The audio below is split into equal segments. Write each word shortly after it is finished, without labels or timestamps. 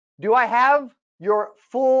Do I have your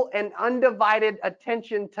full and undivided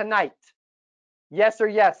attention tonight? Yes or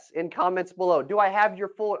yes in comments below. Do I have your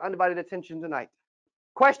full and undivided attention tonight?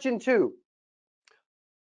 Question 2.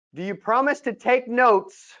 Do you promise to take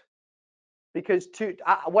notes? Because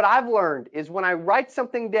what I've learned is when I write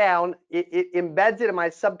something down, it embeds it in my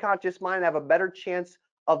subconscious mind. I have a better chance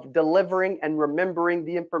of delivering and remembering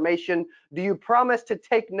the information. Do you promise to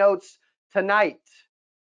take notes tonight?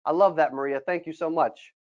 I love that, Maria. Thank you so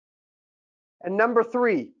much. And number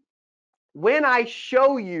 3, when I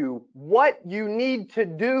show you what you need to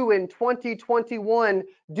do in 2021,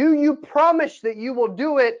 do you promise that you will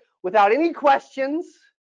do it without any questions,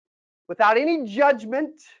 without any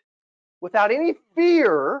judgment, without any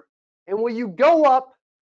fear, and will you go up,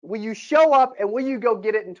 will you show up, and will you go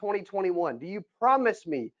get it in 2021? Do you promise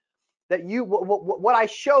me that what I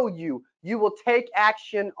show you, you will take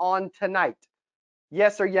action on tonight?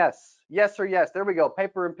 Yes or yes? Yes or yes? There we go.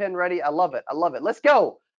 Paper and pen ready. I love it. I love it. Let's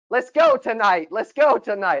go. Let's go tonight. Let's go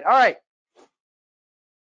tonight. All right.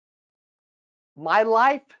 My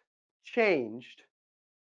life changed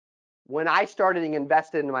when I started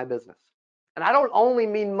investing in my business. And I don't only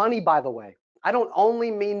mean money, by the way. I don't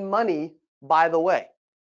only mean money, by the way.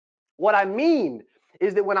 What I mean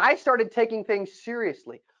is that when I started taking things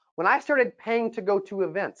seriously, when I started paying to go to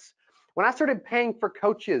events, when I started paying for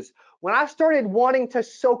coaches, when I started wanting to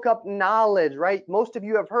soak up knowledge, right? Most of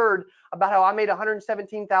you have heard about how I made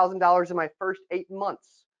 $117,000 in my first 8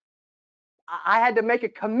 months. I had to make a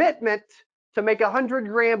commitment to make 100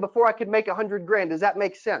 grand before I could make 100 grand. Does that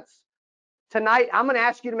make sense? Tonight, I'm going to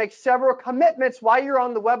ask you to make several commitments while you're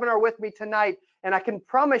on the webinar with me tonight. And I can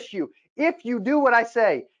promise you, if you do what I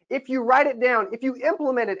say, if you write it down, if you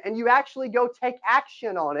implement it, and you actually go take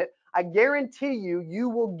action on it, I guarantee you, you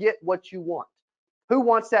will get what you want. Who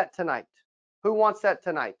wants that tonight? Who wants that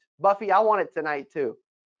tonight? Buffy, I want it tonight too.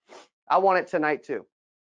 I want it tonight too.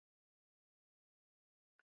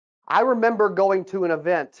 I remember going to an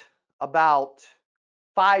event about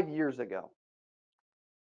 5 years ago.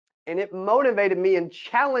 And it motivated me and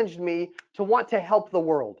challenged me to want to help the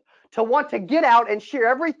world, to want to get out and share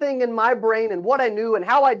everything in my brain and what I knew and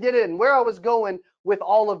how I did it and where I was going with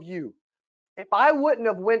all of you. If I wouldn't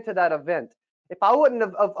have went to that event, if I wouldn't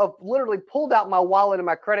have literally pulled out my wallet and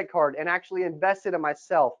my credit card and actually invested in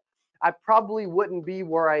myself, I probably wouldn't be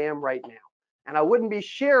where I am right now. And I wouldn't be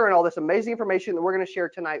sharing all this amazing information that we're going to share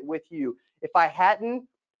tonight with you if I hadn't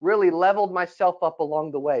really leveled myself up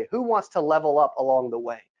along the way. Who wants to level up along the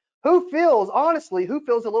way? Who feels, honestly, who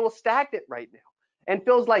feels a little stagnant right now and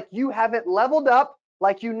feels like you haven't leveled up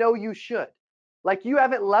like you know you should? Like you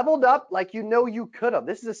haven't leveled up like you know you could have.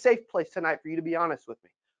 This is a safe place tonight for you to be honest with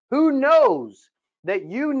me. Who knows that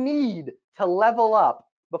you need to level up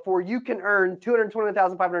before you can earn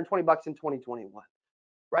 $220,520 in 2021?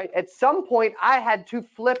 Right? At some point, I had to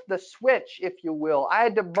flip the switch, if you will. I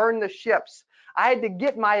had to burn the ships. I had to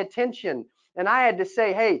get my attention. And I had to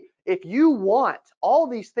say, hey, if you want all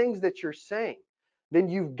these things that you're saying, then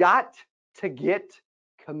you've got to get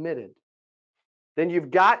committed. Then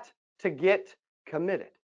you've got to get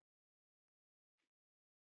committed.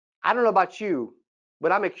 I don't know about you,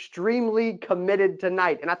 but I'm extremely committed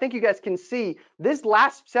tonight. And I think you guys can see this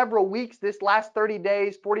last several weeks, this last 30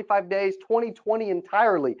 days, 45 days, 2020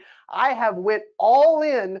 entirely, I have went all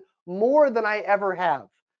in more than I ever have.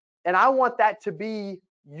 And I want that to be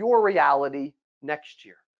your reality next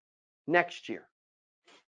year. Next year.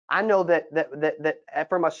 I know that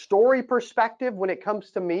from a story perspective, when it comes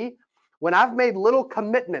to me, when I've made little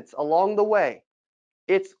commitments along the way,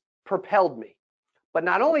 it's propelled me. But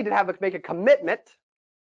not only did I have to make a commitment,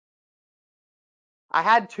 I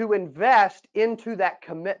had to invest into that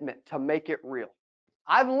commitment to make it real.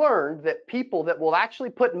 I've learned that people that will actually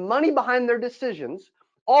put money behind their decisions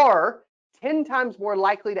are 10 times more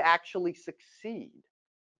likely to actually succeed.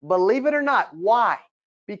 Believe it or not. Why?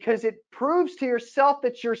 Because it proves to yourself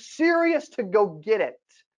that you're serious to go get it.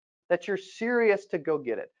 That you're serious to go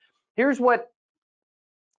get it. Here's what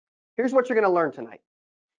you're going to learn tonight.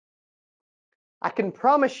 I can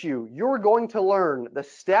promise you, you're going to learn the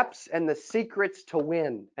steps and the secrets to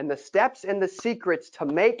win and the steps and the secrets to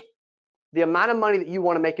make the amount of money that you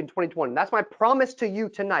want to make in 2020. That's my promise to you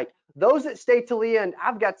tonight. Those that stay till the end,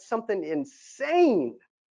 I've got something insane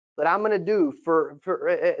that I'm going to do for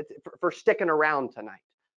sticking around tonight,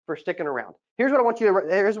 for sticking around. Here's what I want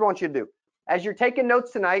you to do. As you're taking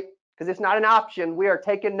notes tonight, because it's not an option, we are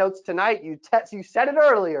taking notes tonight. You said it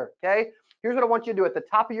earlier, okay? Here's what I want you to do at the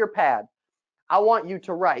top of your pad. I want you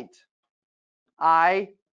to write,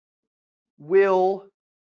 I will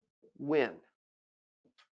win.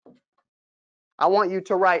 I want you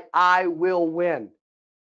to write, I will win.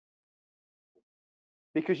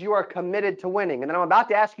 because you are committed to winning. And then I'm about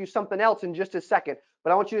to ask you something else in just a second,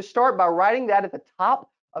 but I want you to start by writing that at the top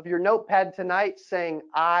of your notepad tonight, saying,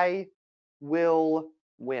 I will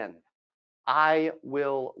win. I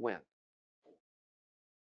will win.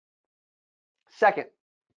 Second,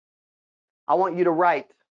 I want you to write,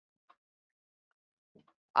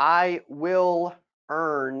 I will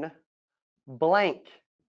earn blank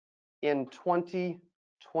in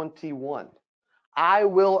 2021. I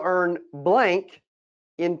will earn blank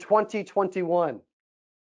in 2021.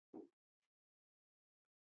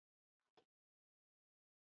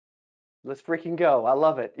 Let's freaking go. I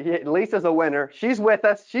love it. Lisa's a winner. She's with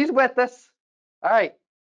us. She's with us. All right.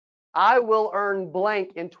 I will earn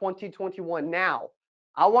blank in 2021. Now,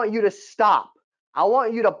 I want you to stop. I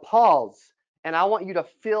want you to pause, and I want you to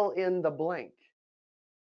fill in the blank.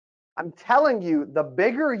 I'm telling you, the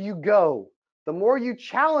bigger you go, the more you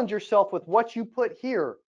challenge yourself with what you put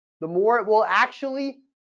here, the more it will actually,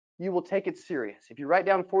 you will take it serious. If you write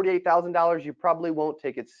down $48,000, you probably won't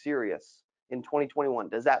take it serious in 2021.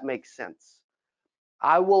 Does that make sense?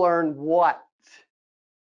 I will earn what?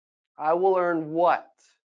 I will earn what?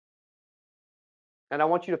 And I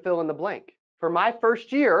want you to fill in the blank. For my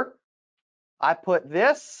first year, I put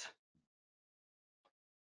this.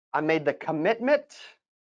 I made the commitment,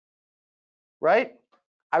 right?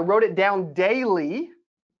 I wrote it down daily.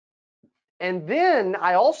 And then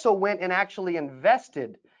I also went and actually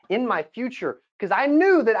invested in my future because I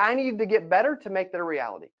knew that I needed to get better to make that a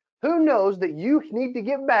reality. Who knows that you need to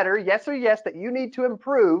get better? Yes or yes, that you need to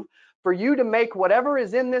improve for you to make whatever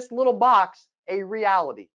is in this little box a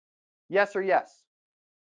reality. Yes or yes.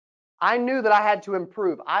 I knew that I had to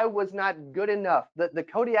improve. I was not good enough. The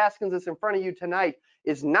Cody Askins that's in front of you tonight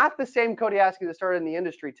is not the same Cody Askins that started in the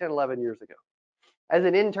industry 10, 11 years ago as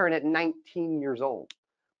an intern at 19 years old.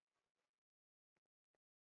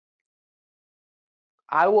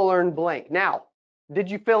 I will earn blank. Now, did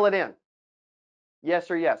you fill it in? Yes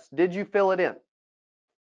or yes. Did you fill it in?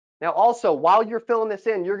 Now, also, while you're filling this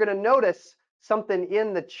in, you're going to notice something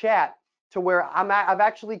in the chat to where I've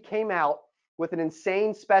actually came out with an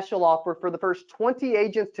insane special offer for the first 20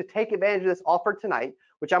 agents to take advantage of this offer tonight,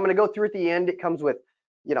 which I'm going to go through at the end. It comes with,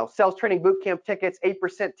 sales training bootcamp tickets,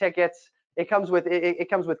 8% tickets. It comes with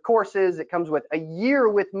courses. It comes with a year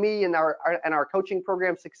with me in our coaching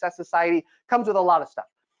program, Success Society. It comes with a lot of stuff.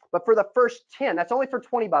 But for the first 10, that's only for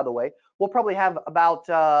 20, by the way. We'll probably have about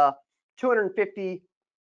 250.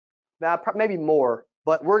 Maybe more,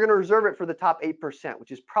 but we're going to reserve it for the top 8%,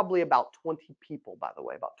 which is probably about 20 people, by the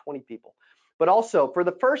way, about 20 people. But also for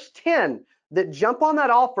the first 10 that jump on that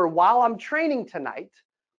offer while I'm training tonight,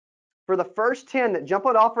 for the first 10 that jump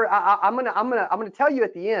on offer, I'm gonna tell you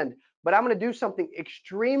at the end, but I'm gonna do something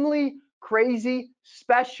extremely crazy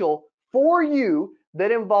special for you that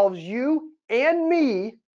involves you and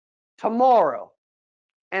me tomorrow.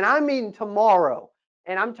 And I mean tomorrow.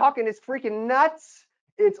 And I'm talking it's freaking nuts.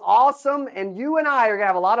 It's awesome. And you and I are going to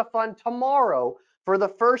have a lot of fun tomorrow. For the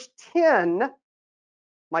first 10,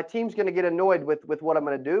 my team's going to get annoyed with what I'm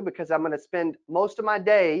going to do because I'm going to spend most of my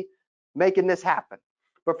day making this happen.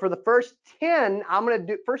 But for the first 10,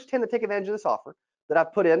 first 10 to take advantage of this offer that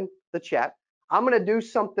I've put in the chat, I'm going to do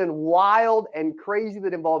something wild and crazy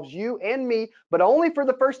that involves you and me, but only for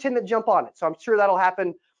the first 10 that jump on it. So I'm sure that'll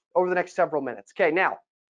happen over the next several minutes. Okay, now,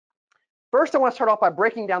 first, I want to start off by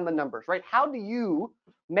breaking down the numbers, right? How do you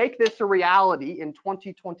make this a reality in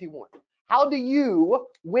 2021? How do you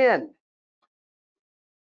win?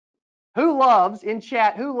 Who loves, in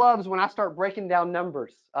chat, who loves when I start breaking down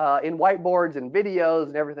numbers in whiteboards and videos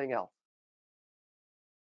and everything else?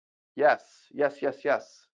 Yes, yes, yes,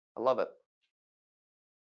 yes. I love it.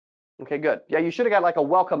 Okay, good. Yeah, you should have got like a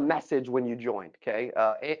welcome message when you joined, okay?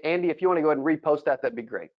 Andy, if you want to go ahead and repost that, that'd be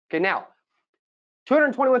great. Okay, now,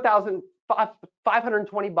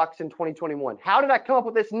 221,520 bucks in 2021. How did I come up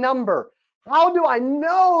with this number? How do I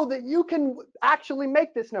know that you can actually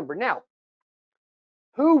make this number? Now,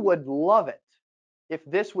 who would love it if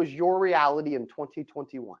this was your reality in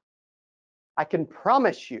 2021? I can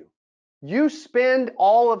promise you, you spend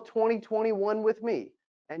all of 2021 with me,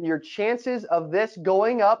 and your chances of this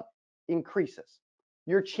going up increases.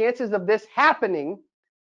 Your chances of this happening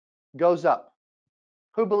goes up.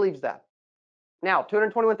 Who believes that? Now,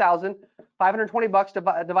 221,520 bucks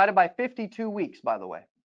divided by 52 weeks, by the way.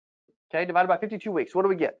 Okay, divided by 52 weeks. What do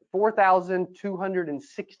we get?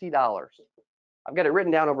 $4,260. I've got it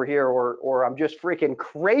written down over here, or I'm just freaking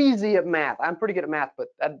crazy at math. I'm pretty good at math, but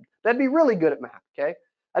that'd be really good at math, okay?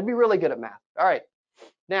 I'd be really good at math. All right.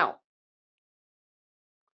 Now,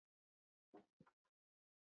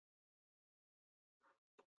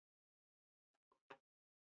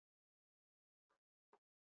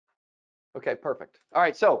 Okay, perfect. All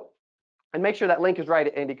right, so, and make sure that link is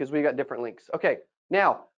right, Andy, because we got different links. Okay,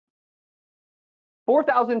 now,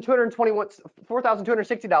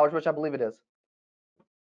 $4,260, which I believe it is,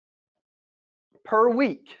 per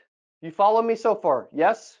week. You follow me so far?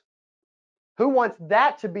 Yes? Who wants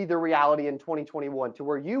that to be the reality in 2021, to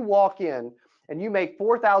where you walk in and you make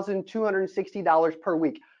 $4,260 per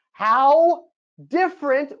week? How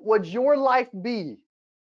different would your life be?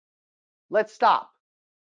 Let's stop.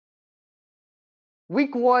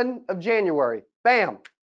 Week 1 of January, bam,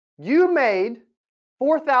 you made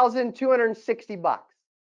 $4,260.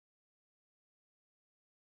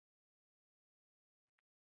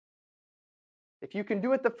 If you can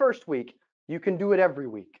do it the first week, you can do it every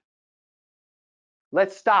week.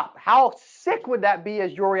 Let's stop. How sick would that be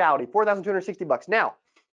as your reality? $4,260. Now,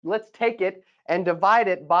 let's take it and divide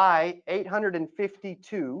it by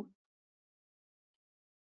 $852.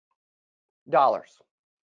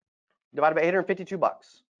 Divided by 852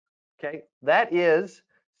 bucks. Okay, that is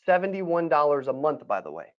 $71 a month, by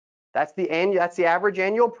the way. That's the average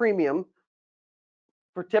annual premium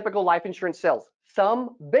for typical life insurance sales.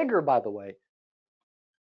 Some bigger, by the way.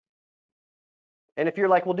 And if you're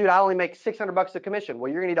like, well, dude, I only make 600 bucks of commission.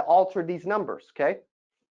 Well, you're gonna need to alter these numbers, okay?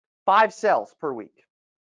 5 sales per week.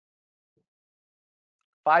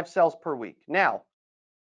 5 sales per week. Now,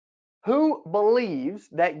 who believes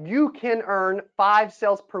that you can earn 5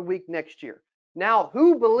 sales per week next year? Now,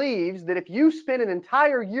 who believes that if you spend an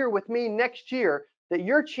entire year with me next year, that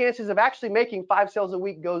your chances of actually making 5 sales a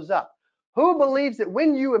week goes up? Who believes that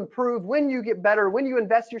when you improve, when you get better, when you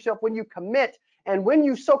invest yourself, when you commit, and when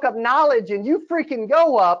you soak up knowledge and you freaking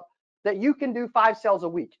go up, that you can do 5 sales a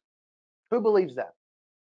week? Who believes that?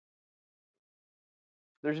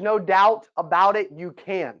 There's no doubt about it. You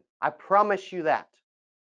can. I promise you that.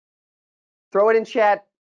 Throw it in chat.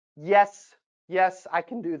 Yes, yes, I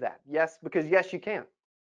can do that. Yes, because yes, you can.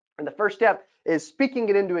 And the first step is speaking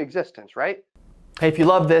it into existence, right? Hey, if you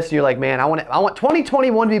love this and you're like, man, I want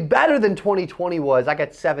 2021 to be better than 2020 was, I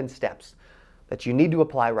got 7 steps that you need to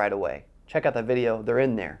apply right away. Check out the video. They're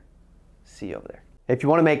in there. See you over there. If you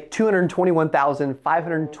want to make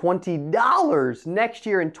 $221,520 next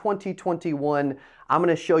year in 2021, I'm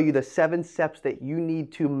going to show you the 7 steps that you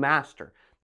need to master.